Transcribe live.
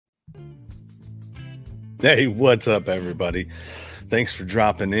Hey, what's up, everybody? Thanks for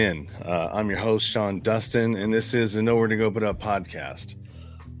dropping in. I'm your host, Sean Dustin, and this is the Nowhere to Go But Up podcast.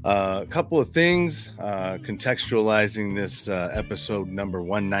 A couple of things, contextualizing this episode number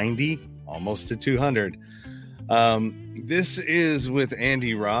 190, almost to 200. This is with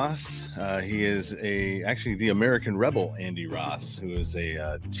Andy Ross. He is actually the American Rebel Andy Ross, who is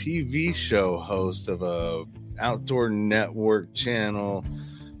a TV show host of a outdoor network channel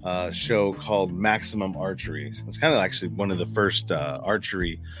show called Maximum Archery. It's kind of actually one of the first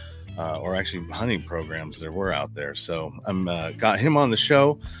archery or actually hunting programs there were out there. So I'm got him on the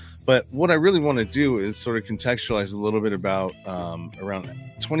show. But what I really want to do is sort of contextualize a little bit about around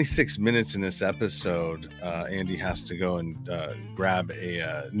 26 minutes in this episode. Andy has to go and grab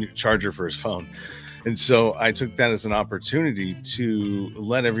a new charger for his phone. And so I took that as an opportunity to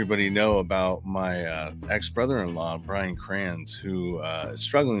let everybody know about my ex-brother-in-law, Brian Kranz, who is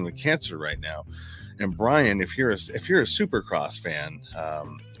struggling with cancer right now. And Brian, if you're a Supercross fan,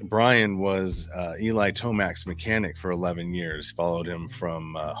 Brian was Eli Tomac's mechanic for 11 years. Followed him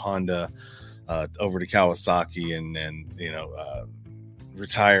from Honda over to Kawasaki, and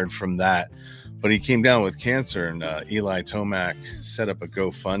retired from that. But he came down with cancer, and Eli Tomac set up a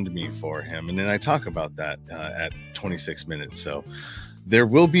GoFundMe for him. And then I talk about that at 26 minutes. So there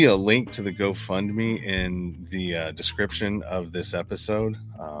will be a link to the GoFundMe in the description of this episode.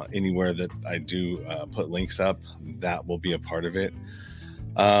 Anywhere that I do put links up, that will be a part of it.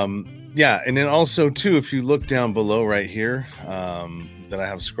 And then also, too, if you look down below right here that I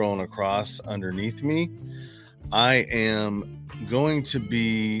have scrolling across underneath me, I am going to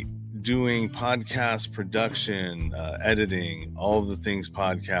be doing podcast production, editing, all of the things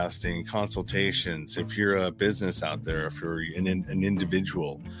podcasting, consultations. If you're a business out there, if you're an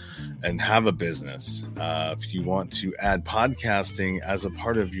individual and have a business, if you want to add podcasting as a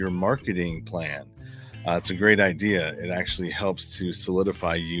part of your marketing plan, it's a great idea. It actually helps to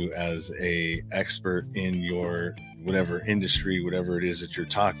solidify you as an expert in your whatever industry, whatever it is that you're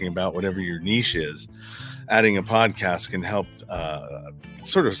talking about, whatever your niche is. Adding a podcast can help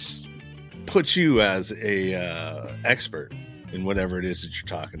sort of put you as a expert in whatever it is that you're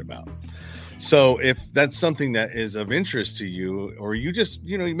talking about. So if that's something that is of interest to you, or you just,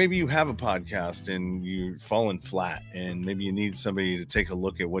 maybe you have a podcast and you've fallen flat and maybe you need somebody to take a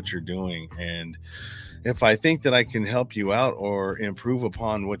look at what you're doing. And if I think that I can help you out or improve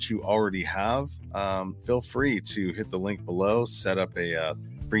upon what you already have, feel free to hit the link below, set up a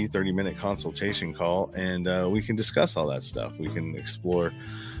free 30-minute consultation call, and we can discuss all that stuff. We can explore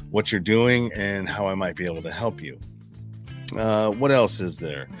what you're doing and how I might be able to help you. What else is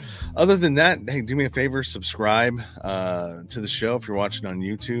there? Other than that, hey, do me a favor, subscribe to the show if you're watching on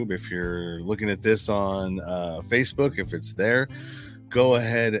YouTube. If you're looking at this on Facebook, if it's there, go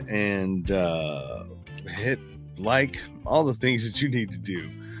ahead and hit like, all the things that you need to do.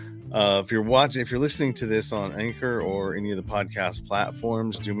 If you're listening to this on Anchor or any of the podcast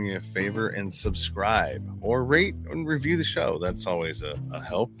platforms, do me a favor and subscribe or rate and review the show. That's always a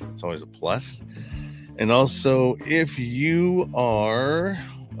help. It's always a plus. And also, if you are,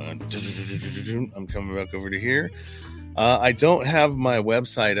 I'm coming back over to here. I don't have my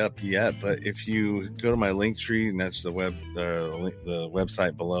website up yet, but if you go to my Linktree, and that's the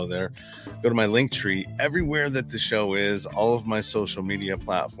website below there, go to my Linktree. Everywhere that the show is, all of my social media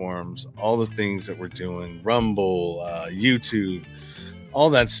platforms, all the things that we're doing, Rumble, YouTube, all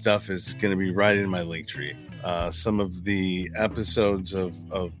that stuff is going to be right in my Linktree. Some of the episodes of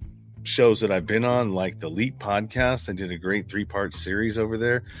shows that I've been on, like the Leap podcast, I did a great 3-part series over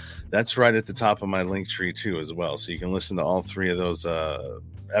there. That's right at the top of my Linktree too, as well. So you can listen to all 3 of those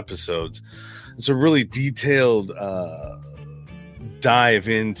episodes. It's a really detailed dive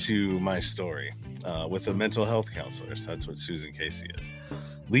into my story with a mental health counselor. So that's what Susan Casey is.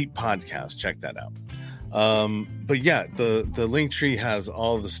 Leap podcast, check that out. But yeah, the Linktree has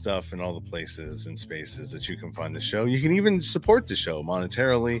all the stuff and all the places and spaces that you can find the show. You can even support the show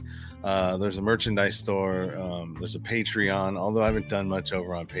monetarily. There's a merchandise store. There's a Patreon, although I haven't done much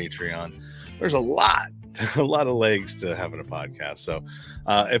over on Patreon. There's a lot of legs to having a podcast. So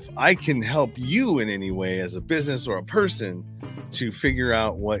if I can help you in any way as a business or a person to figure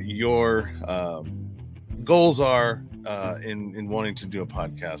out what your goals are in wanting to do a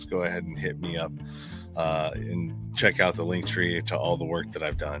podcast, go ahead and hit me up. And check out the Linktree to all the work that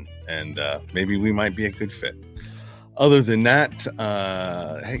I've done, and maybe we might be a good fit. Other than that,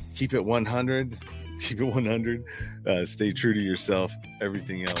 hey, keep it 100. Keep it 100. Stay true to yourself.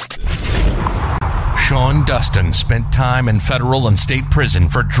 Everything else is. Sean Dustin spent time in federal and state prison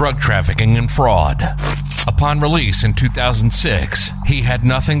for drug trafficking and fraud. A Upon release in 2006, he had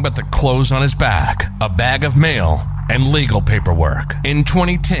nothing but the clothes on his back, a bag of mail, and legal paperwork. In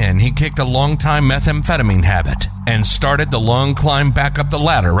 2010, he kicked a long-time methamphetamine habit and started the long climb back up the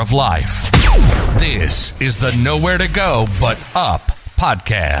ladder of life. This is the Nowhere to Go But Up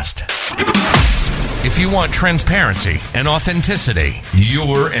podcast. If you want transparency and authenticity,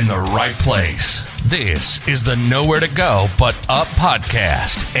 you're in the right place. This is the Nowhere to Go But Up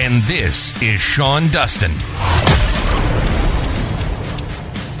podcast, and this is Sean Dustin.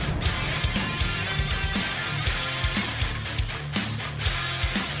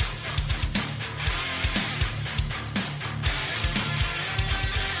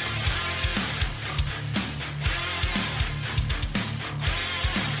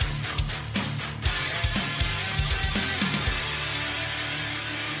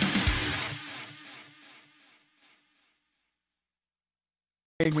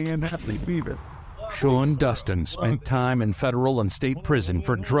 Sean Dustin spent time in federal and state prison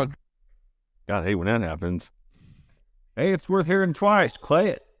for drug. God, hey, when that happens. Hey, it's worth hearing twice. Play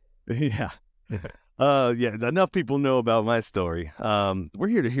it. Yeah. Yeah, enough people know about my story. We're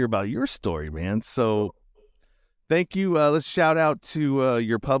here to hear about your story, man. So thank you. Let's shout out to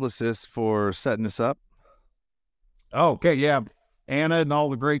your publicist for setting us up. Oh, okay, yeah. Anna and all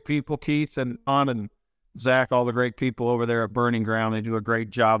the great people, Keith and On and Zach, all the great people over there at Burning Ground. They do a great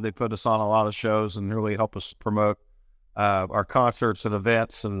job. They put us on a lot of shows and really help us promote our concerts and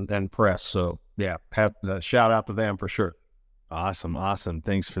events and press. So, yeah, shout out to them for sure. Awesome.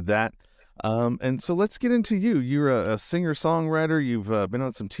 Thanks for that. And so let's get into you. You're a singer-songwriter. You've been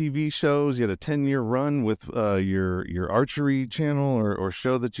on some TV shows. You had a 10-year run with your archery channel or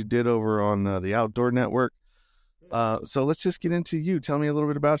show that you did over on the Outdoor Network. So let's just get into you. Tell me a little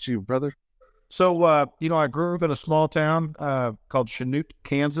bit about you, brother. So, I grew up in a small town called Chanute,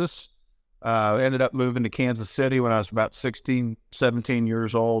 Kansas. Ended up moving to Kansas City when I was about 16, 17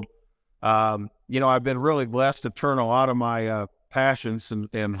 years old. I've been really blessed to turn a lot of my passions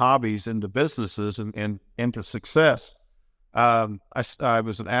and hobbies into businesses and into success. I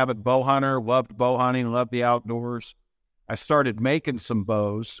was an avid bow hunter, loved bow hunting, loved the outdoors. I started making some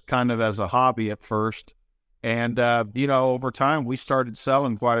bows kind of as a hobby at first. And, over time, we started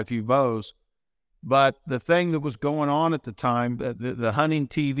selling quite a few bows. But the thing that was going on at the time, the hunting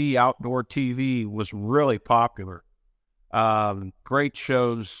TV, outdoor TV was really popular. Great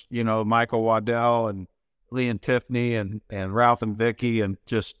shows, Michael Waddell and Lee and Tiffany and Ralph and Vicky and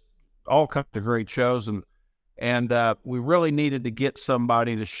just all kinds of great shows. And we really needed to get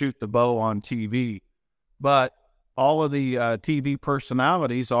somebody to shoot the bow on TV. But all of the TV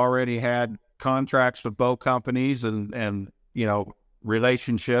personalities already had contracts with bow companies and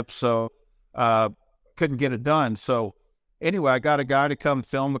relationships. So, couldn't get it done. So anyway, I got a guy to come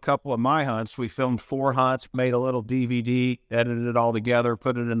film a couple of my hunts. We filmed 4 hunts, made a little DVD, edited it all together,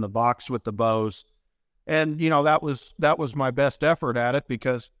 put it in the box with the bows. And, that was my best effort at it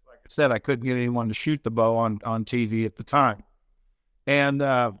because, like I said, I couldn't get anyone to shoot the bow on TV at the time. And,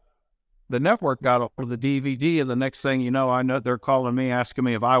 the network got hold of the DVD, and the next thing you know, I know they're calling me, asking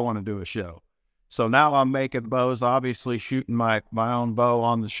me if I want to do a show. So now I'm making bows, obviously shooting my own bow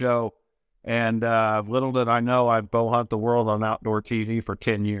on the show. And little did I know I'd bow hunt the world on outdoor TV for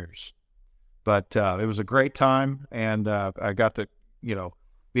 10 years. But it was a great time, and I got to,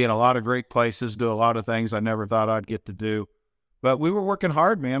 be in a lot of great places, do a lot of things I never thought I'd get to do. But we were working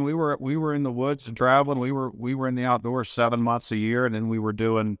hard, man. We were in the woods and traveling. We were in the outdoors 7 months a year, and then we were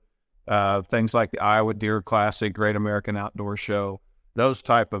doing things like the Iowa Deer Classic, Great American Outdoor Show, those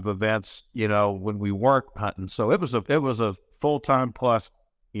type of events, when we weren't hunting. So it was a full-time plus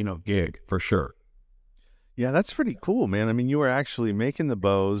gig for sure. Yeah, that's pretty cool, man. I mean, you were actually making the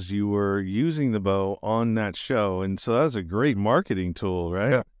bows, you were using the bow on that show, and so that was a great marketing tool,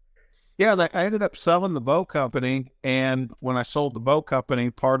 right? Yeah, I ended up selling the bow company, and when I sold the bow company,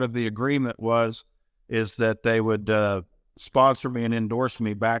 part of the agreement is that they would sponsor me and endorse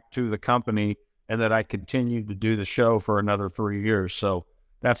me back to the company, and that I continued to do the show for another 3 years. So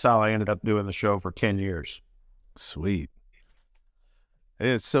that's how I ended up doing the show for 10 years. Sweet.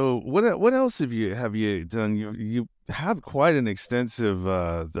 Yeah, so what else have you done? You have quite an extensive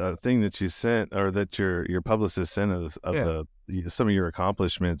thing that you sent, or that your publicist sent of some of your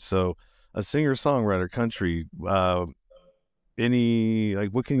accomplishments. So a singer-songwriter, country. Any,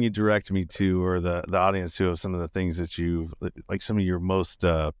 like, what can you direct me to, or the audience to, of some of the things that you've, like, some of your most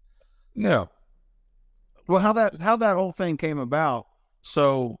Yeah. Well, how that whole thing came about.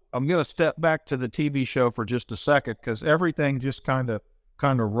 So I'm going to step back to the TV show for just a second, because everything just kind of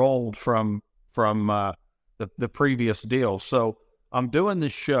rolled from the previous deal. So I'm doing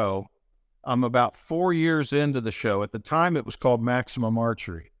this show. I'm about 4 years into the show. At the time, it was called Maximum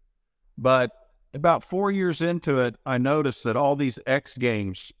Archery. But about 4 years into it, I noticed that all these X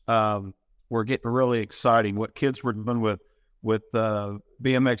Games were getting really exciting. What kids were doing with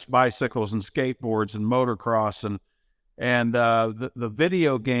BMX bicycles and skateboards and motocross and the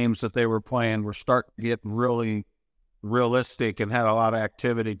video games that they were playing were starting to get really realistic and had a lot of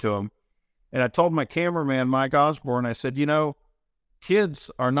activity to them. And I told my cameraman, Mike Osborne, I said, kids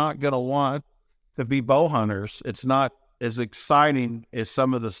are not going to want to be bow hunters. It's not as exciting as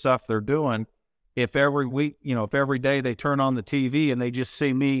some of the stuff they're doing. If every week, if every day they turn on the TV and they just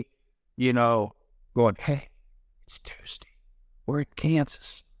see me, going, hey, it's Tuesday. We're in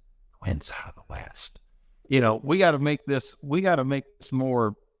Kansas. Wind's out of the west. We got to make this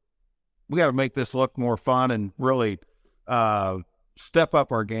look more fun and really step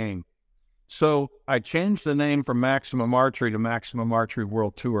up our game. So I changed the name from Maximum Archery to Maximum Archery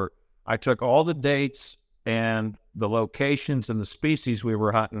World Tour. I took all the dates and the locations and the species we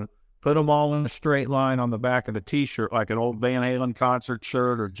were hunting, put them all in a straight line on the back of the T-shirt, like an old Van Halen concert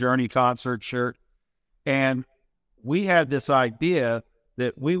shirt or Journey concert shirt. And we had this idea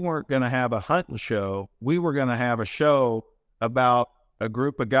that we weren't going to have a hunting show. We were going to have a show about a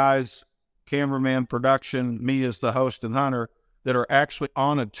group of guys, cameraman, production, me as the host and hunter, that are actually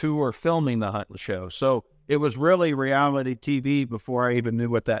on a tour filming the hunting show. So it was really reality TV before I even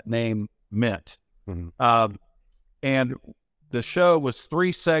knew what that name meant. Mm-hmm. And the show was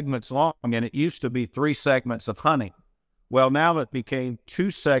 3 segments long, and it used to be 3 segments of hunting. Well, now it became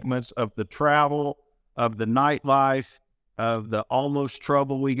 2 segments of the travel, of the nightlife, of the almost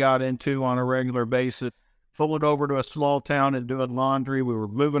trouble we got into on a regular basis, pulling over to a small town and doing laundry. We were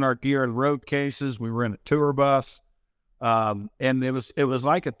moving our gear in road cases. We were in a tour bus. And it was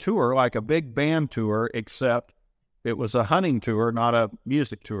like a tour, like a big band tour, except it was a hunting tour, not a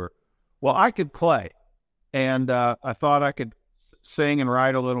music tour. Well, I could play, and I thought I could sing and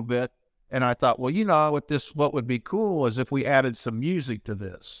write a little bit. And I thought, well, what would be cool is if we added some music to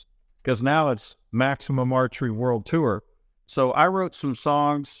this, because now it's Maximum Archery World Tour. So I wrote some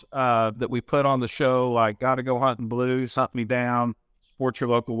songs that we put on the show, like Gotta Go Hunting Blues, Hunt Me Down, Support Your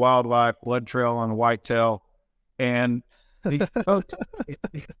Local Wildlife, Blood Trail on a Whitetail. And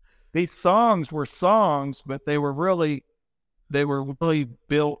these songs were songs, but they were really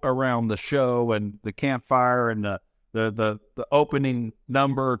built around the show and the campfire and the opening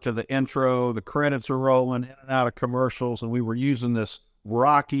number to the intro. The credits were rolling in and out of commercials, and we were using this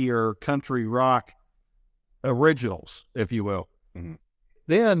rockier country rock originals, if you will. Mm-hmm.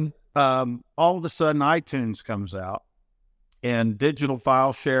 Then all of a sudden iTunes comes out, and digital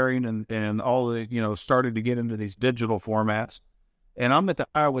file sharing and all the, started to get into these digital formats. And I'm at the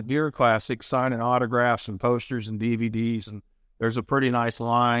Iowa Deer Classic signing autographs and posters and DVDs, and there's a pretty nice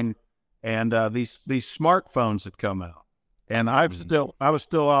line. And these smartphones had come out, and I was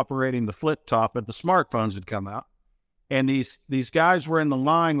still operating the flip top, but the smartphones had come out. And these guys were in the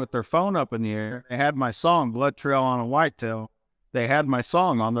line with their phone up in the air. They had my song, Blood Trail on a Whitetail. They had my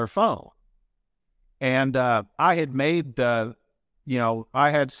song on their phone. And I had made, I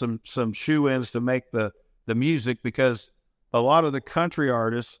had some shoe-ins to make the music, because a lot of the country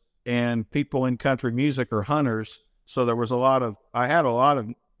artists and people in country music are hunters. So there was I had a lot of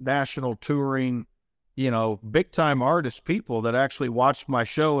national touring, big-time artist people that actually watched my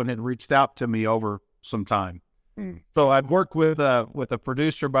show and had reached out to me over some time. So I'd worked with a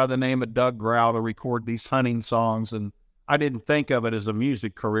producer by the name of Doug Grau to record these hunting songs, and I didn't think of it as a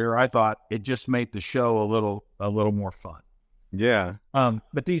music career. I thought it just made the show a little more fun. Yeah.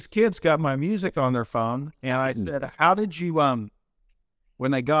 But these kids got my music on their phone, and I said, "How did you?"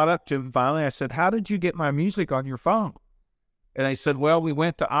 When they got up to him finally, I said, "How did you get my music on your phone?" And they said, "Well, we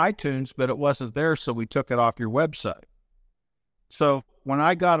went to iTunes, but it wasn't there, so we took it off your website." So when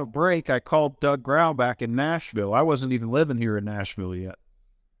I got a break, I called Doug Grau back in Nashville. I wasn't even living here in Nashville yet.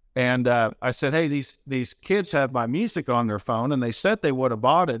 And I said, "Hey, these kids have my music on their phone, and they said they would have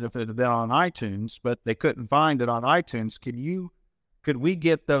bought it if it had been on iTunes, but they couldn't find it on iTunes. Could we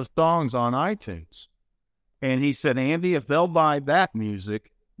get those songs on iTunes?" And he said, "Andy, if they'll buy that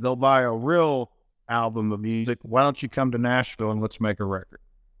music, they'll buy a real album of music. Why don't you come to Nashville and let's make a record?"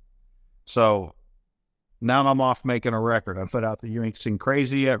 So now I'm off making a record. I put out the You Ain't Seen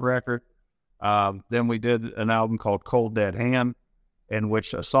Crazy Yet record. Then we did an album called Cold Dead Hand, in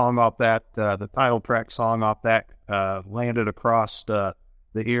which a song off that, the title track song off that, landed across the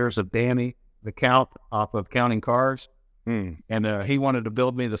ears of Danny, the Count, off of Counting Cars. And he wanted to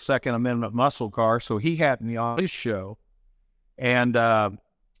build me the Second Amendment muscle car, so he had me on his show. And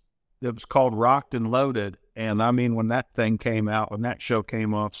it was called Rocked and Loaded. And I mean, when that thing came out, when that show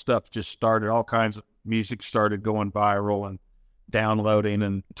came off, stuff just started, all kinds of music started going viral and downloading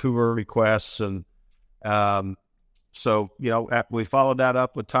and tour requests. And so, we followed that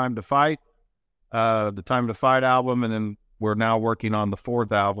up with Time to Fight, the Time to Fight album. And then we're now working on the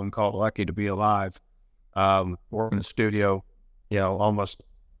 4th album called Lucky to Be Alive. We're in the studio, almost,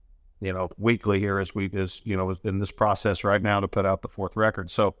 weekly here as in this process right now to put out the 4th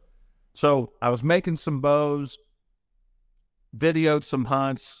record. So I was making some bows, videoed some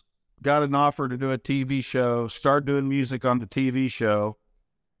hunts, got an offer to do a TV show, started doing music on the TV show.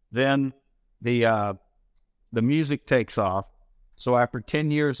 Then the music takes off. So after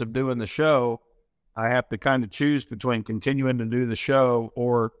 10 years of doing the show, I have to kind of choose between continuing to do the show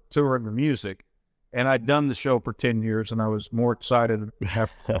or touring the music. And I'd done the show for 10 years, and I was more excited to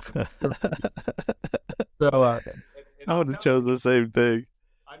have. So I would have chosen the same thing.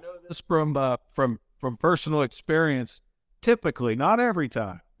 I know this from personal experience. Typically, not every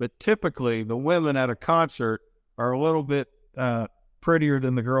time, but typically, the women at a concert are a little bit prettier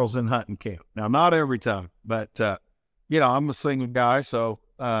than the girls in hunting camp. Now, not every time, but I'm a single guy, so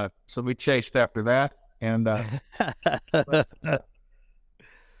we chased after that, and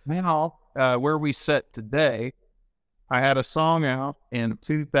now where we sit today, I had a song out in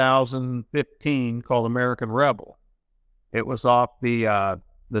 2015 called American Rebel. It was off the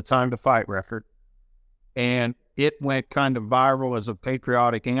Time to Fight record, and it went kind of viral as a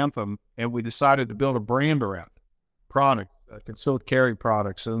patriotic anthem, and we decided to build a brand around it. Product, concealed carry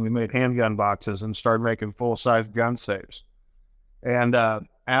products, and we made handgun boxes and started making full-size gun safes. And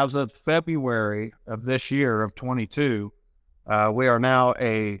as of February of this year, of 22, we are now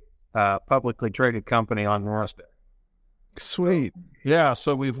a publicly traded company on NASDAQ. Sweet. Yeah,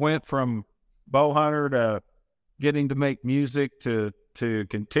 so we've went from bow hunter to getting to make music to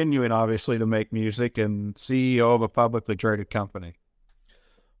continuing, obviously, to make music, and CEO of a publicly traded company.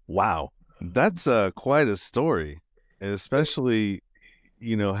 Wow. That's quite a story, and especially,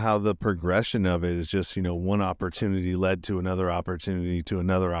 how the progression of it is just, one opportunity led to another opportunity, to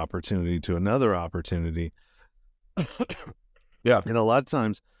another opportunity, to another opportunity. Yeah. And a lot of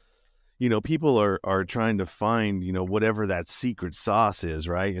times, people are trying to find, whatever that secret sauce is,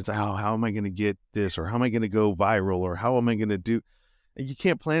 right? It's like, how am I going to get this, or how am I going to go viral, or how am I going to do? And you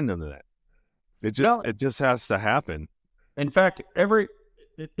can't plan none of that. It just has to happen. In fact,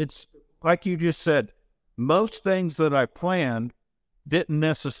 it's like you just said, most things that I planned didn't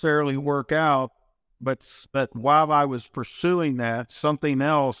necessarily work out, but while I was pursuing that, something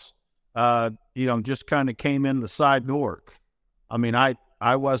else, just kind of came in the side door. I mean, I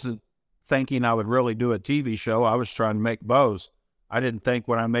wasn't thinking I would really do a TV show. I was trying to make bows. I didn't think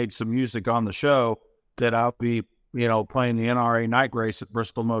when I made some music on the show that I'll be, playing the NRA night race at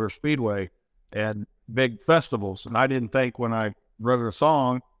Bristol Motor Speedway and big festivals. And I didn't think when I wrote a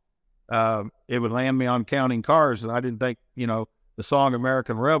song, it would land me on Counting Cars. And I didn't think, the song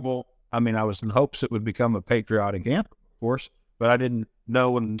American Rebel, I mean, I was in hopes it would become a patriotic anthem, of course, but I didn't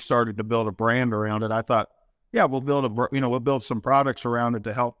know when we started to build a brand around it. I thought, yeah, we'll build some products around it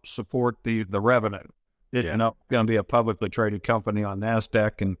to help support the revenue. It's going to be a publicly traded company on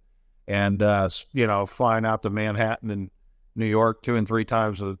NASDAQ and flying out to Manhattan and New York 2 and 3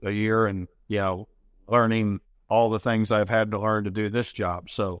 times a year and, learning all the things I've had to learn to do this job.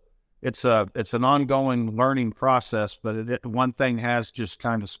 So it's an ongoing learning process, but one thing has just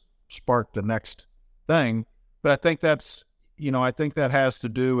kind of sparked the next thing. But I think that has to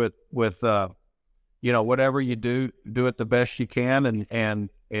do with whatever you do it the best you can and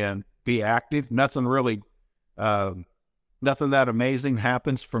be active. Nothing really, nothing that amazing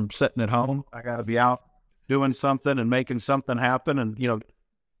happens from sitting at home. I got to be out doing something and making something happen. And,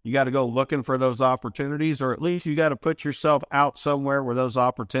 you got to go looking for those opportunities, or at least you got to put yourself out somewhere where those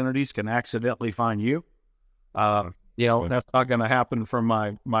opportunities can accidentally find you. That's not going to happen from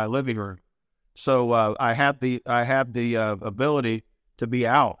my living room. So I had the ability to be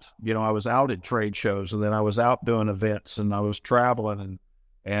out. I was out at trade shows, and then I was out doing events, and I was traveling,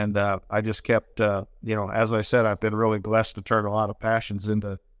 and I just kept, as I said, I've been really blessed to turn a lot of passions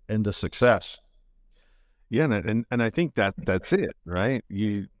into success. Yeah, and I think that's it, right?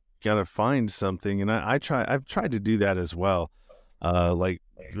 You got to find something, and I've tried to do that as well. Like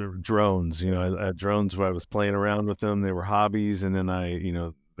drones, drones. Where I was playing around with them, they were hobbies, and then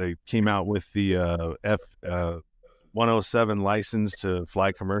they came out with the F107 license to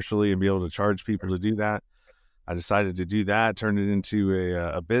fly commercially and be able to charge people to do that. I decided to do that, turned it into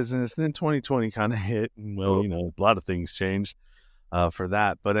a business. And then 2020 kind of hit, and a lot of things changed for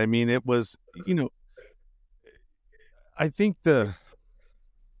that. But I mean, it was, I think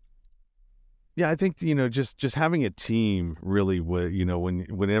Yeah, I think, just having a team really would,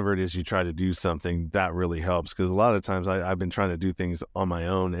 whenever it is you try to do something, that really helps. Because a lot of times I've been trying to do things on my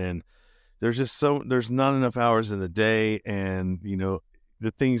own, and there's not enough hours in the day. And,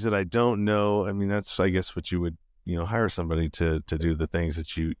 the things that I don't know, I mean, that's, I guess, what you would, hire somebody to do the things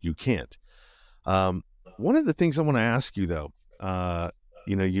that you can't. One of the things I want to ask you though,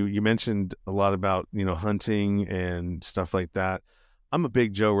 you mentioned a lot about, hunting and stuff like that. I'm a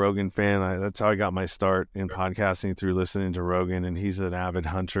big Joe Rogan fan. That's how I got my start in podcasting, through listening to Rogan, and he's an avid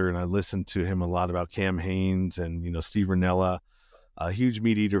hunter. And I listened to him a lot about Cam Hanes and, Steve Rinella, a huge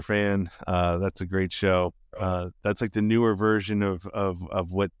Meat Eater fan. That's a great show. That's like the newer version of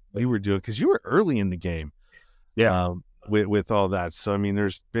what you were doing, because you were early in the game. Yeah. With all that. So, I mean,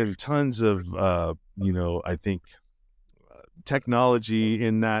 there's been tons of, I think technology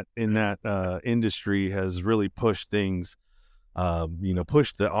in that industry has really pushed things,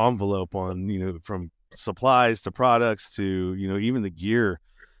 pushed the envelope on, from supplies to products to, even the gear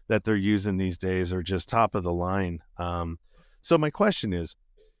that they're using these days are just top of the line. So my question is,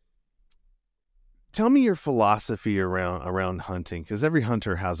 tell me your philosophy around hunting, because every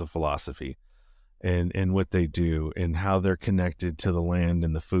hunter has a philosophy and what they do and how they're connected to the land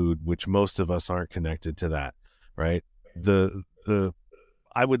and the food, which most of us aren't connected to that, right?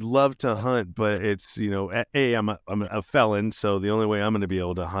 I would love to hunt, but it's, I'm a felon, so the only way I'm going to be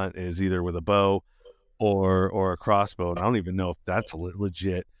able to hunt is either with a bow or a crossbow. And I don't even know if that's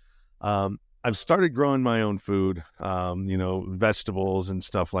legit. I've started growing my own food, vegetables and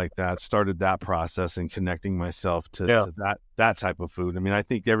stuff like that. Started that process and connecting myself to that type of food. I mean, I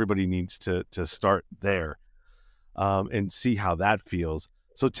think everybody needs to start there, and see how that feels.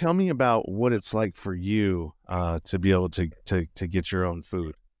 So tell me about what it's like for you, to be able to get your own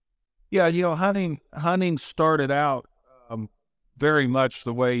food. Yeah. Hunting started out, very much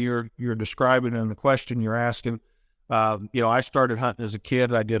the way you're describing in the question you're asking. I started hunting as a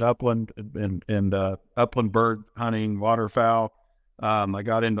kid. I did upland and upland bird hunting, waterfowl. I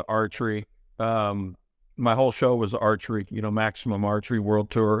got into archery. My whole show was archery, Maximum Archery World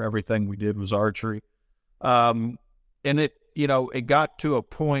Tour. Everything we did was archery. And it got to a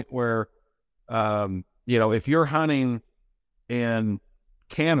point where, if you're hunting in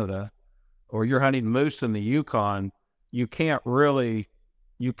Canada or you're hunting moose in the Yukon, you can,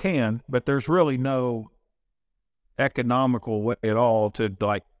 but there's really no economical way at all to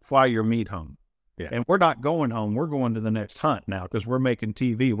like fly your meat home. Yeah. And we're not going home. We're going to the next hunt now, because we're making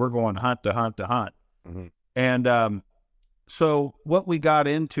TV. We're going hunt to hunt to hunt. Mm-hmm. And so what we got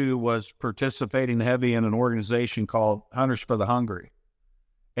into was participating heavy in an organization called Hunters for the Hungry.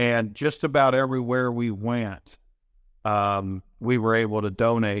 And just about everywhere we went, we were able to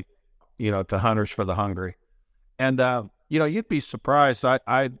donate, to Hunters for the Hungry. And, you'd be surprised.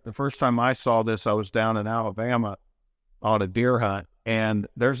 The first time I saw this, I was down in Alabama on a deer hunt. And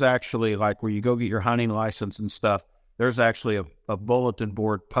there's actually, like, where you go get your hunting license and stuff, there's actually a bulletin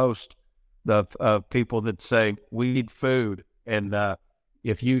board post of people that say, we need food. And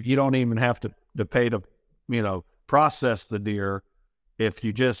if you don't even have to pay to, process the deer, if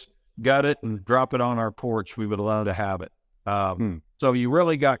you just gut it and drop it on our porch, we would love to have it. So you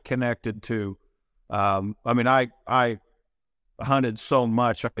really got connected to, I hunted so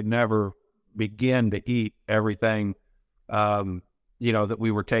much, I could never begin to eat everything, that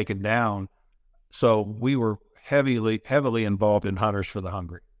we were taking down. So we were heavily involved in Hunters for the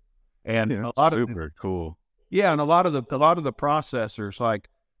Hungry. And a lot of super cool. Yeah. And a lot of the processors, like,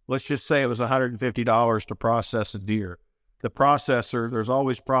 let's just say it was $150 to process a deer. The processor, there's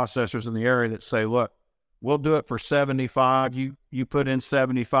always processors in the area that say, look, we'll do it for 75. You put in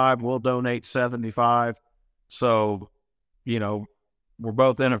 75, we'll donate 75. So, we're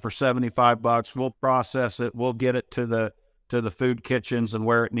both in it for $75. We'll process it. We'll get it to the food kitchens and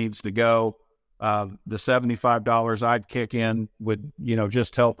where it needs to go. The $75 I'd kick in would,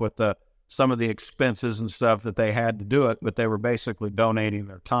 just help with some of the expenses and stuff that they had to do it, but they were basically donating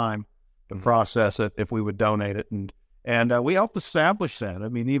their time to process it if we would donate it. And we helped establish that. I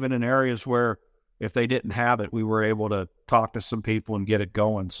mean, even in areas where if they didn't have it, we were able to talk to some people and get it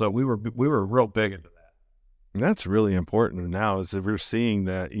going. So we were real big into that. And that's really important now, is that we're seeing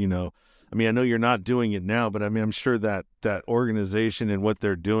that, I know you're not doing it now, but I'm sure that organization and what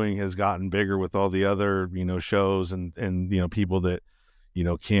they're doing has gotten bigger with all the other, shows and people that,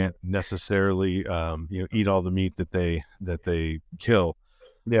 can't necessarily, eat all the meat that they kill.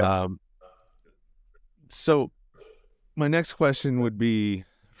 Yeah. So my next question would be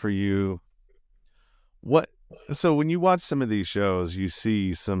for you, so when you watch some of these shows, you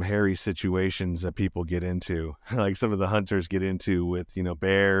see some hairy situations that people get into, like some of the hunters get into with,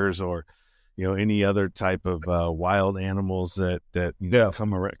 bears or, any other type of wild animals that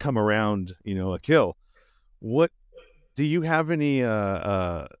come around a kill. What do you have any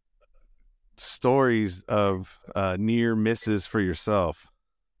stories of near misses for yourself?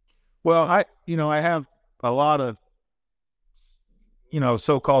 Well, I have a lot of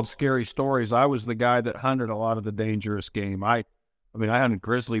so-called scary stories. I was the guy that hunted a lot of the dangerous game. I hunted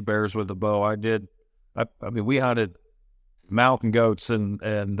grizzly bears with a bow. We hunted mountain goats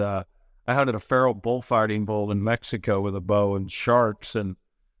and I hunted a feral bullfighting bull in Mexico with a bow, and sharks, and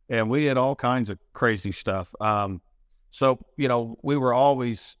we did all kinds of crazy stuff. So we were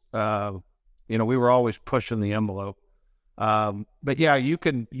always pushing the envelope. But yeah, you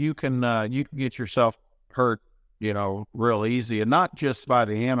can get yourself hurt, real easy, and not just by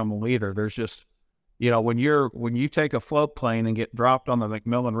the animal either. There's just, when you take a float plane and get dropped on the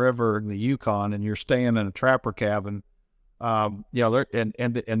McMillan River in the Yukon and you're staying in a trapper cabin,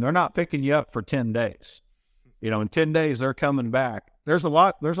 they're not picking you up for 10 days. In 10 days they're coming back. There's a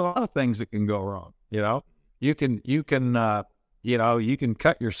lot of things that can go wrong. You can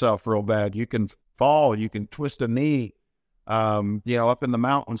cut yourself real bad. You can fall. You can twist a knee. Up in the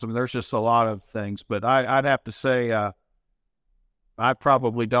mountains. There's just a lot of things. But I'd have to say, I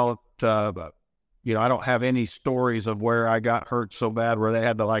probably don't. I don't have any stories of where I got hurt so bad where they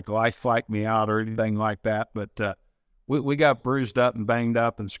had to life flight me out or anything like that. But we got bruised up and banged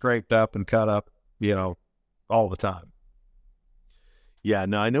up and scraped up and cut up, all the time. Yeah,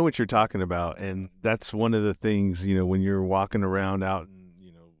 no, I know what you're talking about, and that's one of the things, when you're walking around out and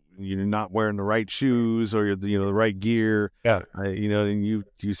you're not wearing the right shoes or the right gear, and you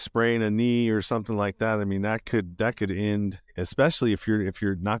sprain a knee or something like that. That could end, especially if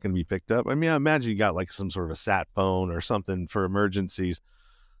you're not going to be picked up. I imagine you got some sort of a sat phone or something for emergencies,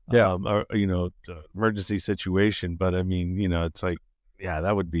 emergency situation. But it's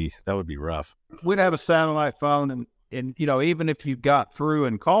that would be rough. We'd have a satellite phone, and even if you got through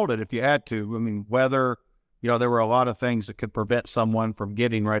and called it, if you had to, weather. There were a lot of things that could prevent someone from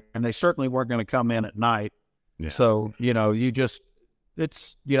getting right, and they certainly weren't going to come in at night. Yeah. So, you just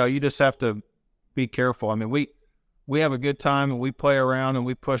have to be careful. We have a good time and we play around and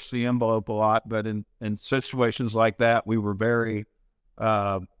we push the envelope a lot, but in situations like that, we were very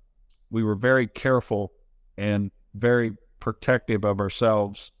careful and very protective of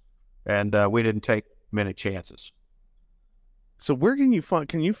ourselves, and we didn't take many chances. So where can you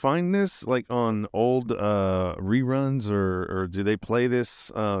find this on old reruns or do they play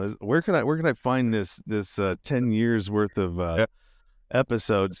this? Where can I find this 10 years worth of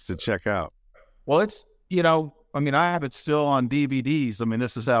episodes to check out? Well, it's, I have it still on DVDs.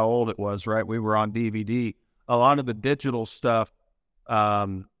 This is how old it was, right? We were on DVD. A lot of the digital stuff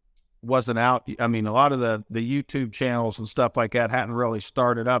wasn't out. A lot of the YouTube channels and stuff like that hadn't really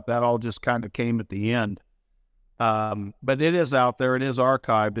started up. That all just kind of came at the end. But it is out there. It is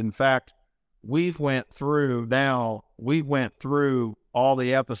archived. In fact, we went through all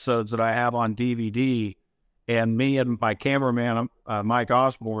the episodes that I have on DVD, and me and my cameraman, Mike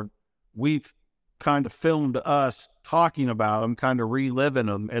Osborne, we've kind of filmed us talking about them, kind of reliving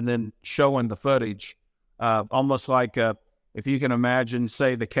them, and then showing the footage, almost like if you can imagine,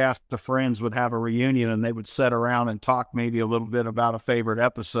 say the cast of Friends would have a reunion and they would sit around and talk maybe a little bit about a favorite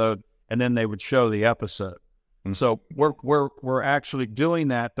episode, and then they would show the episode. And so we're actually doing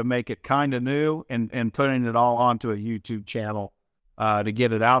that to make it kind of new and putting it all onto a YouTube channel to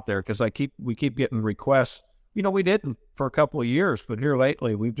get it out there, because we keep getting requests. We didn't for a couple of years, but here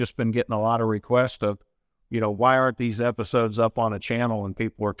lately we've just been getting a lot of requests of, why aren't these episodes up on a channel? And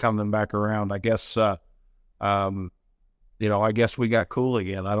people are coming back around. I guess we got cool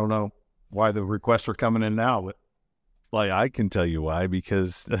again. I don't know why the requests are coming in now, but. I can tell you why,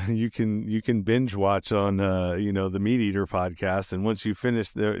 because you can binge watch on the Meat Eater podcast, and once you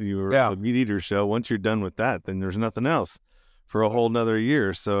finish the Meat Eater show, once you're done with that, then there's nothing else for a whole nother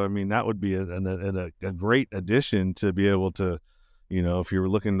year. So that would be a great addition to be able to, if you're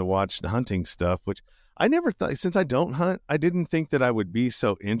looking to watch the hunting stuff, which I never thought, since I don't hunt, I didn't think that I would be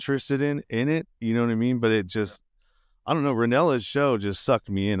so interested in it. You know what I mean? But it just, I don't know, Ranella's show just sucked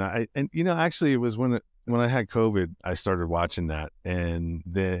me in. Actually it was when I had COVID, I started watching that, and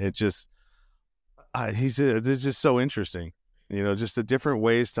then it just, it's just so interesting, just the different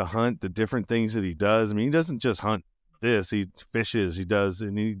ways to hunt, the different things that he does. He doesn't just hunt this; he fishes, he does,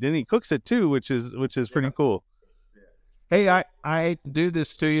 and then he cooks it too, which is pretty cool. Hey, I hate to do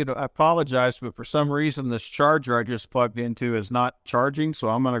this to you. I apologize, but for some reason, this charger I just plugged into is not charging, so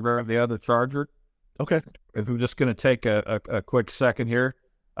I'm going to grab the other charger. Okay. I'm just going to take a quick second here,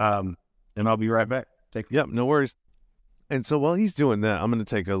 and I'll be right back. Yep, no worries. And so while he's doing that, I'm going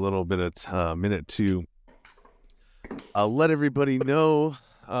to take a little bit of minute to let everybody know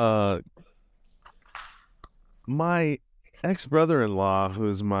my ex-brother-in-law,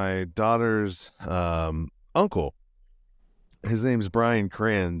 who's my daughter's uncle. His name's Brian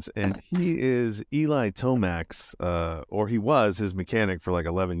Kranz, and he is Eli Tomac's, or he was his mechanic for like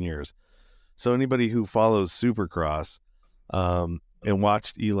 11 years. So anybody who follows Supercross and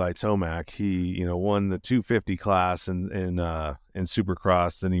watched Eli Tomac, he won the 250 class in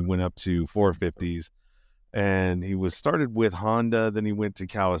Supercross. Then he went up to 450s, and he was started with Honda. Then he went to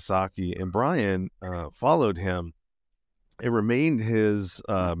Kawasaki, and Brian followed him. It remained his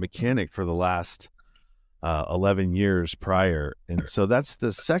mechanic for the last 11 years prior. And so that's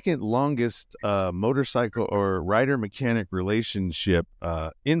the second longest motorcycle or rider mechanic relationship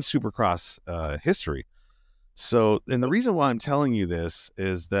in Supercross history. So, and the reason why I'm telling you this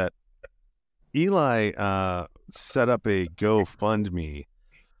is that Eli set up a GoFundMe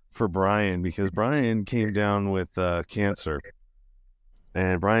for Brian because Brian came down with cancer,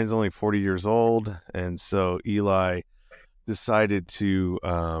 and Brian's only 40 years old. And so Eli decided to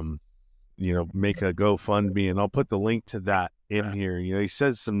make a GoFundMe, and I'll put the link to that in here. He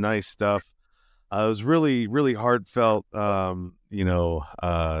says some nice stuff. It was really, really heartfelt,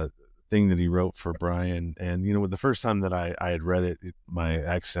 thing that he wrote for Brian. And, the first time that I had read it, my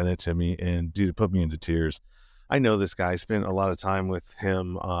ex sent it to me, and dude, it put me into tears. I know this guy, spent a lot of time with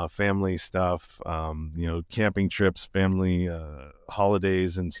him, family stuff, camping trips, family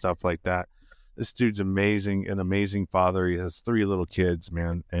holidays and stuff like that. This dude's amazing, an amazing father. He has 3 little kids,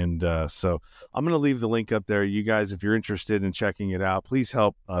 man. And so I'm going to leave the link up there. You guys, if you're interested in checking it out, please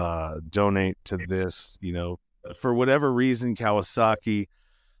help donate to this. For whatever reason, Kawasaki,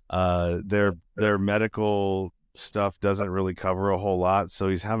 their medical stuff doesn't really cover a whole lot. So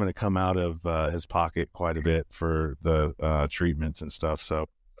he's having to come out of his pocket quite a bit for the treatments and stuff. So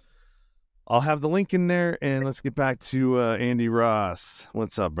I'll have the link in there, and let's get back to Andy Ross.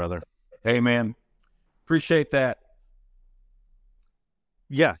 What's up, brother? Hey, man. Appreciate that.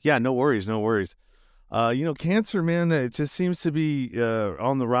 Yeah, no worries. Cancer, man, it just seems to be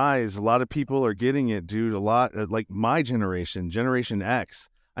on the rise. A lot of people are getting it, dude. A lot, like my generation, Generation X.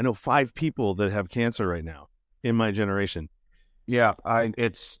 I know 5 people that have cancer right now in my generation. Yeah,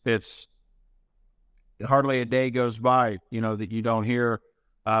 it's hardly a day goes by, that you don't hear.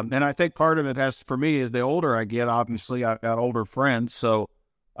 And I think part of it for me, is the older I get, obviously I've got older friends. So,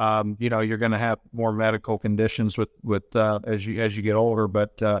 you're going to have more medical conditions with as you get older.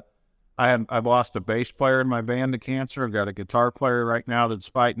 But I've lost a bass player in my band to cancer. I've got a guitar player right now that's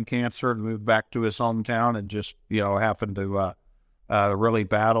fighting cancer and moved back to his hometown and just happened to really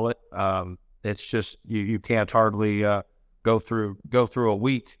battle it. It's just you can't hardly go through a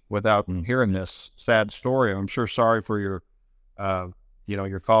week without hearing this sad story. I'm sure sorry for your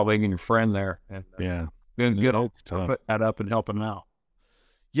your colleague and your friend there. And putting that up and helping them out.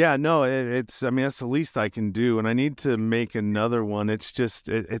 Yeah, no, it's that's the least I can do, and I need to make another one. It's just,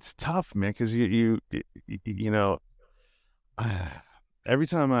 it's tough, man, because every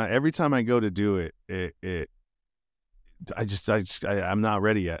time I go to do it, I'm not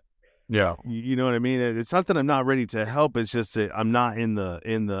ready yet. Yeah, you know what I mean. It's not that I'm not ready to help. It's just that I'm not in the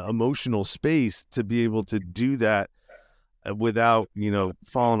emotional space to be able to do that without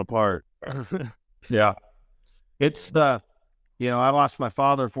falling apart. Yeah, it's I lost my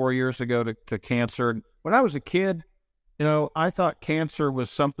father 4 years ago to cancer. When I was a kid, I thought cancer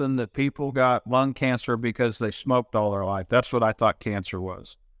was something that people got lung cancer because they smoked all their life. That's what I thought cancer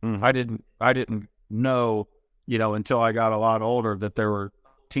was. Mm-hmm. I didn't know, until I got a lot older that there were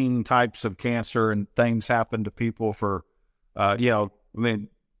 18 types of cancer and things happen to people for, don't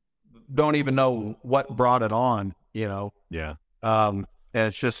even know what brought it on, Yeah. And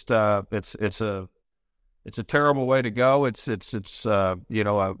it's just, it's a terrible way to go. It's an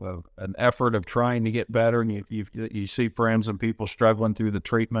effort of trying to get better, and you see friends and people struggling through the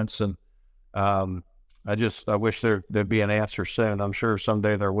treatments, and I wish there'd be an answer soon. I'm sure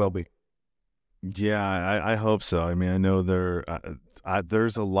someday there will be. Yeah, I hope so. I know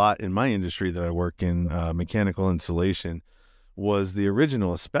there's a lot in my industry that I work in. Mechanical insulation was the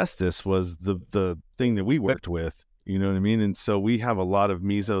original. Asbestos was the thing that we worked with. You know what I mean? And so we have a lot of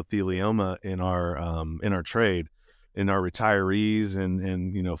mesothelioma in our trade, in our retirees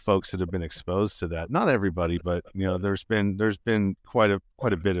and folks that have been exposed to that. Not everybody, but there's been quite a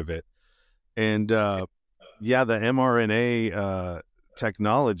bit of it. And the mRNA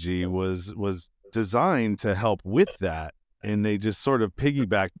technology was designed to help with that, and they just sort of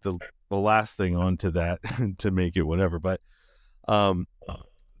piggybacked the last thing onto that to make it whatever. But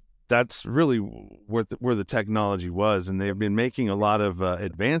that's really where the technology was, and they've been making a lot of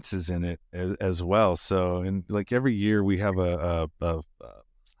advances in it as well. So, and like every year we have a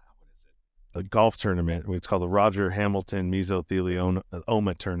golf tournament. It's called the Roger Hamilton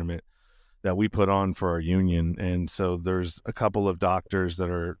Mesothelioma tournament that we put on for our union. And so there's a couple of doctors that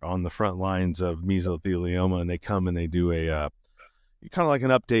are on the front lines of mesothelioma, and they come and they do a kind of like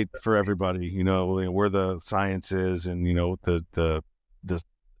an update for everybody, where the science is, and the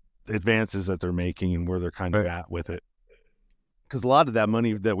advances that they're making and where they're kind of at with it. Because a lot of that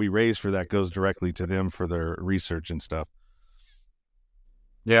money that we raise for that goes directly to them for their research and stuff.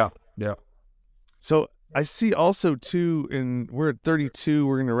 Yeah. So I see also too, and we're at 32.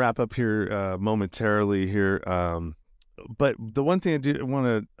 We're going to wrap up here momentarily here. But the one thing I do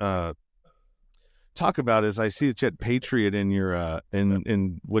want to talk about is I see that you had Patriot in your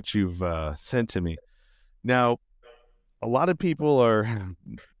in what you've sent to me. Now, a lot of people are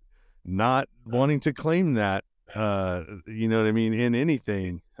not wanting to claim that, you know what I mean, in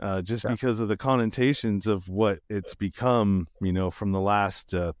anything, just because of the connotations of what it's become, from the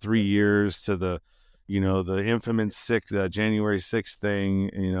last 3 years to the infamous January 6th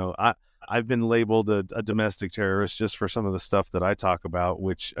thing. I've been labeled a domestic terrorist just for some of the stuff that I talk about,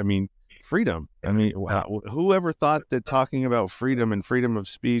 which, I mean, freedom. I mean, whoever thought that talking about freedom and freedom of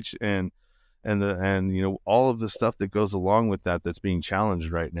speech and all of the stuff that goes along with that, that's being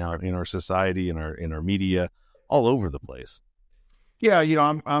challenged right now in our society, in our media, all over the place. Yeah,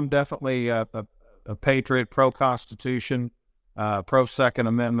 I'm definitely a patriot, pro-Constitution, pro-Second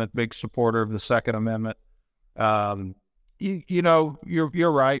Amendment, big supporter of the Second Amendment.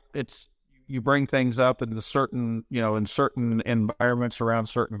 You're right. You bring things up in certain environments around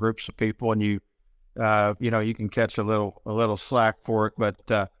certain groups of people, and you can catch a little slack for it,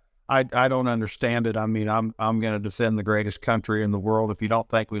 but I don't understand it. I mean, I'm going to defend the greatest country in the world. If you don't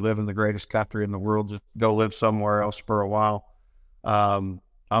think we live in the greatest country in the world, just go live somewhere else for a while. I'm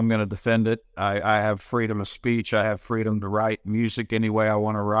going to defend it. I have freedom of speech. I have freedom to write music any way I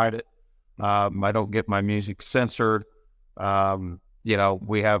want to write it. I don't get my music censored. We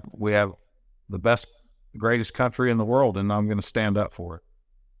have the greatest country in the world, and I'm going to stand up for it.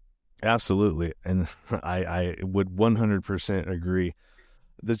 Absolutely. And I would 100% agree.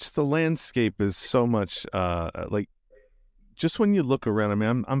 The landscape is so much, just when you look around, I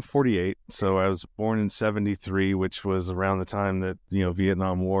mean, I'm 48, so I was born in 73, which was around the time that,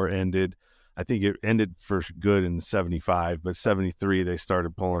 Vietnam War ended. I think it ended for good in 75, but 73, they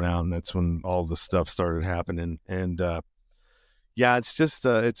started pulling out, and that's when all the stuff started happening. And, yeah, it's just,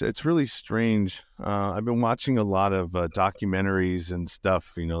 it's really strange. I've been watching a lot of documentaries and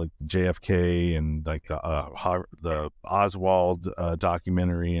stuff, like JFK and like the Oswald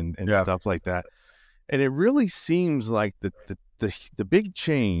documentary and stuff like that. And it really seems like the big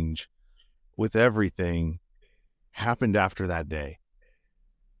change with everything happened after that day.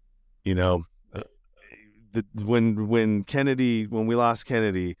 When we lost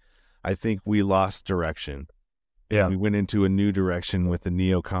Kennedy, I think we lost direction. Yeah, we went into a new direction with the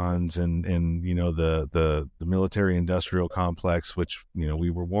neocons and the military industrial complex, which we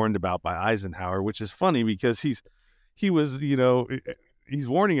were warned about by Eisenhower, which is funny because he was he's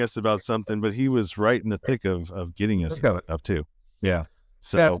warning us about something, but he was right in the thick of getting us stuff too. Yeah,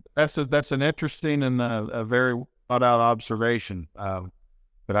 so that's an interesting and a very thought out observation.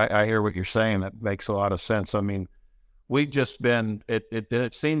 But I hear what you're saying. That makes a lot of sense. I mean, we've just been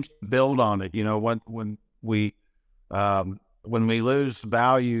it seems to build on it. When we lose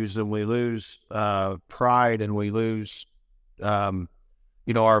values and we lose pride and we lose our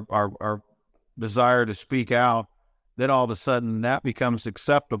desire to speak out, then all of a sudden that becomes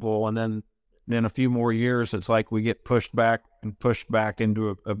acceptable, and then in a few more years it's like we get pushed back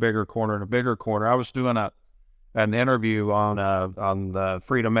into a bigger corner and a bigger corner. I was doing an interview on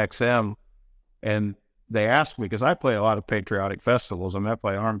Freedom XM, and they asked me, because I play a lot of patriotic festivals. I mean, I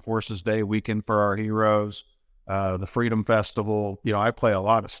play Armed Forces Day, Weekend for Our Heroes, the Freedom Festival. I play a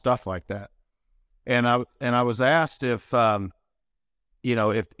lot of stuff like that. And I was asked if there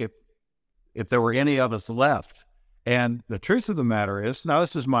were any of us left. And the truth of the matter is, now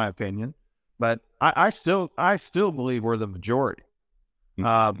this is my opinion, but I still believe we're the majority.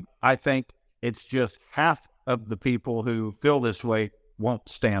 I think it's just half of the people who feel this way won't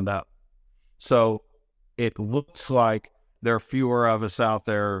stand up. So it looks like there are fewer of us out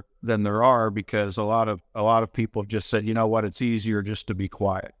there than there are, because a lot of people have just said, you know what, it's easier just to be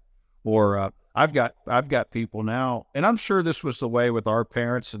quiet. Or I've got people now, and I'm sure this was the way with our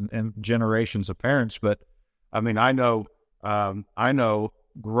parents and generations of parents, but I mean, I know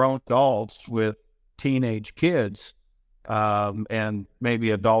grown adults with teenage kids and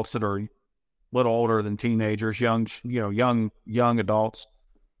maybe adults that are a little older than teenagers, young adults.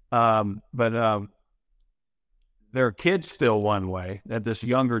 But their kids still one way, that this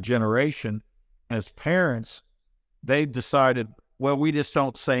younger generation, as parents, they've decided, well, we just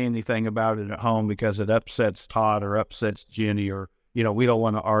don't say anything about it at home because it upsets Todd or upsets Jenny, or, we don't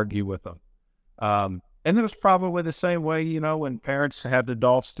want to argue with them. And it was probably the same way, when parents had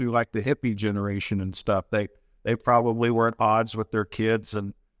adults through like the hippie generation and stuff, they probably were at odds with their kids.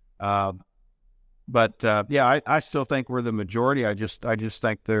 And, I still think we're the majority. I just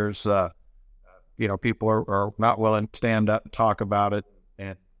think there's, people are not willing to stand up and talk about it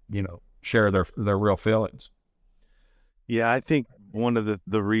and, share their real feelings. Yeah, I think one of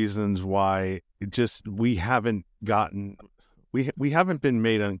the reasons why we haven't been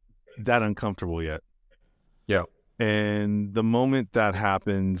made that uncomfortable yet. Yeah. And the moment that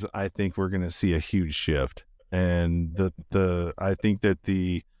happens, I think we're going to see a huge shift. And I think that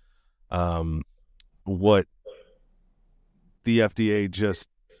what the FDA just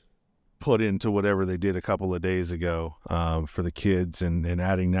put into whatever they did a couple of days ago for the kids and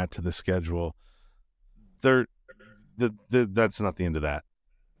adding that to the schedule, that's not the end of that.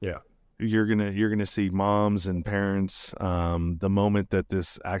 Yeah. You're gonna see moms and parents the moment that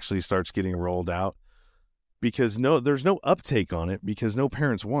this actually starts getting rolled out, because there's no uptake on it because no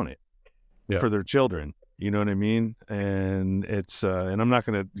parents want it for their children. You know what I mean? And it's and I'm not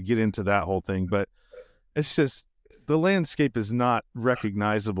going to get into that whole thing, but it's just the landscape is not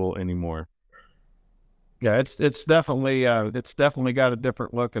recognizable anymore. Yeah, it's definitely got a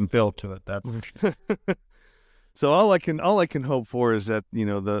different look and feel to it. That's for sure. So all I can hope for is that,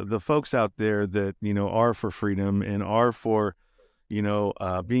 the folks out there that, are for freedom and are for,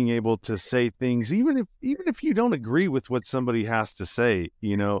 being able to say things, even if you don't agree with what somebody has to say,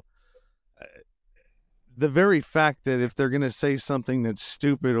 the very fact that if they're going to say something that's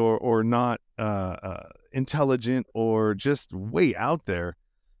stupid or not intelligent or just way out there,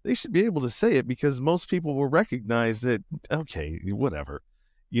 they should be able to say it, because most people will recognize that, okay, whatever.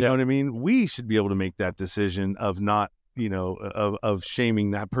 You know what I mean? We should be able to make that decision of not, of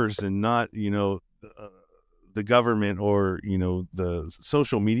shaming that person, not, the government or, the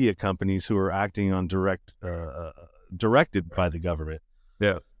social media companies who are acting on directed by the government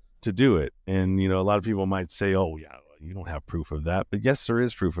to do it. And, a lot of people might say, oh, yeah, you don't have proof of that. But yes, there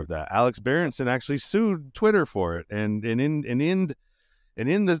is proof of that. Alex Berenson actually sued Twitter for it. And in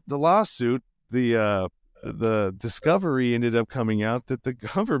the lawsuit, the discovery ended up coming out that the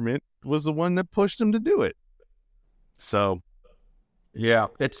government was the one that pushed him to do it. So, yeah,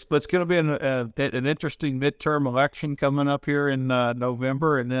 it's going to be an interesting midterm election coming up here in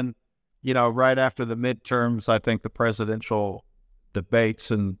November, and then right after the midterms, I think the presidential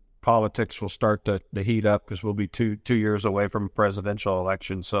debates and politics will start to heat up, because we'll be two years away from a presidential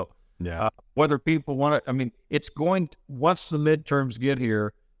election. So, whether people want to, it's going to, once the midterms get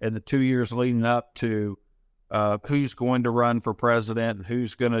here and the 2 years leading up to who's going to run for president and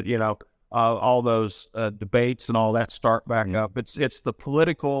who's going to, all those debates and all that start back up. It's the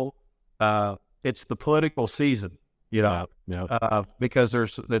political season, because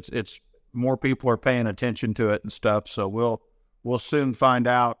it's more people are paying attention to it and stuff. So we'll soon find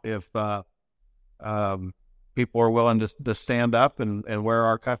out if people are willing to stand up and where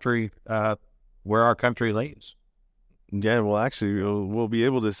our country leads. Yeah, well, actually, we'll be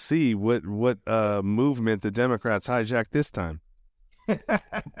able to see what movement the Democrats hijacked this time.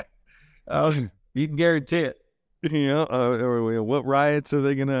 You can guarantee it. What riots are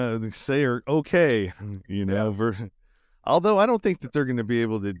they going to say are okay? Although I don't think that they're going to be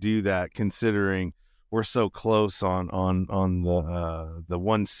able to do that, considering we're so close on the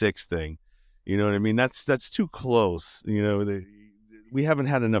 1/6 thing. You know what I mean? That's too close. We haven't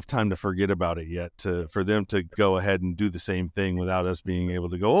had enough time to forget about it yet for them to go ahead and do the same thing without us being able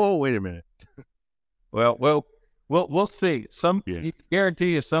to go, oh, wait a minute. Well, we'll see. You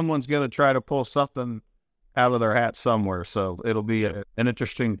guarantee you someone's going to try to pull something out of their hat somewhere. So it'll be an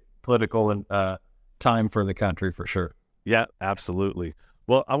interesting political time for the country for sure. Yeah, absolutely.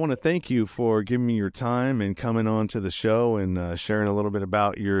 Well, I want to thank you for giving me your time and coming on to the show and sharing a little bit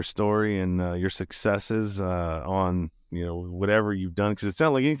about your story and your successes on whatever you've done, because it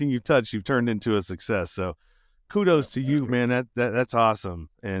sounds like anything you've touched, you've turned into a success. So kudos to you, man. That's awesome.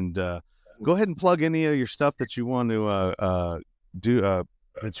 And go ahead and plug any of your stuff that you want to do,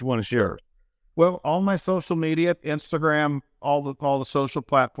 that you want to share. Sure. Well, all my social media, Instagram, all the social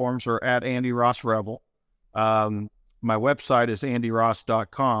platforms are at Andy Ross Rebel. My website is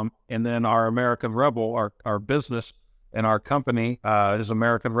andyross.com, and then our American Rebel, our business and our company is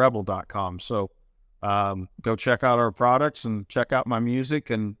AmericanRebel.com. So go check out our products and check out my music.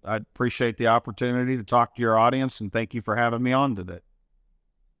 And I appreciate the opportunity to talk to your audience, and thank you for having me on today.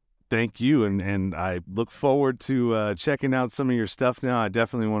 Thank you, and I look forward to checking out some of your stuff now. I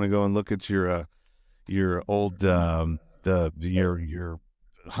definitely want to go and look at your old your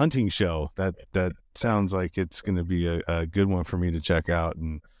hunting show. That sounds like it's going to be a good one for me to check out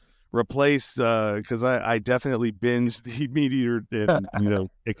and replace, because I definitely binged the Meat Eater, and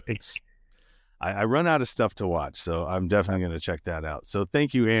I run out of stuff to watch, so I'm definitely going to check that out. So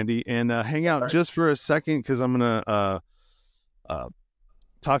thank you, Andy, and hang out just for a second, because I'm going to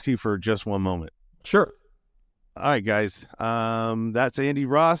talk to you for just one moment. Sure. All right, guys. That's Andy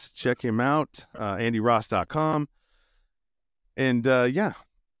Ross. Check him out, andyross.com. And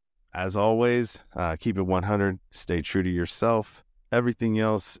as always, keep it 100. Stay true to yourself. Everything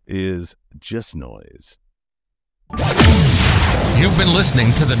else is just noise. You've been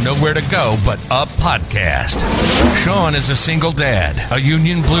listening to the Nowhere to Go But Up podcast. Sean is a single dad, a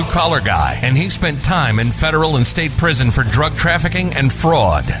union blue-collar guy, and he spent time in federal and state prison for drug trafficking and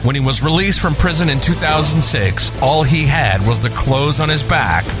fraud. When he was released from prison in 2006, all he had was the clothes on his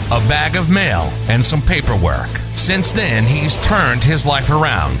back, a bag of mail, and some paperwork. Since then, he's turned his life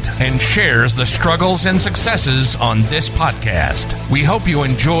around and shares the struggles and successes on this podcast. We hope you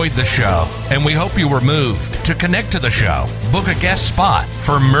enjoyed the show, and we hope you were moved. To connect to the show, book a guest spot.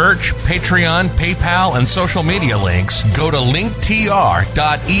 For merch, Patreon, PayPal, and social media links, go to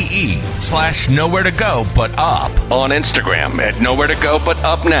linktr.ee/nowhere to go but up. On Instagram at Nowhere to Go But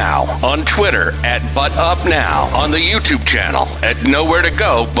Up Now. On Twitter at But Up Now. On the YouTube channel at Nowhere to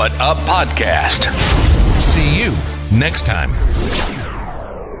Go But Up Podcast. See you next time.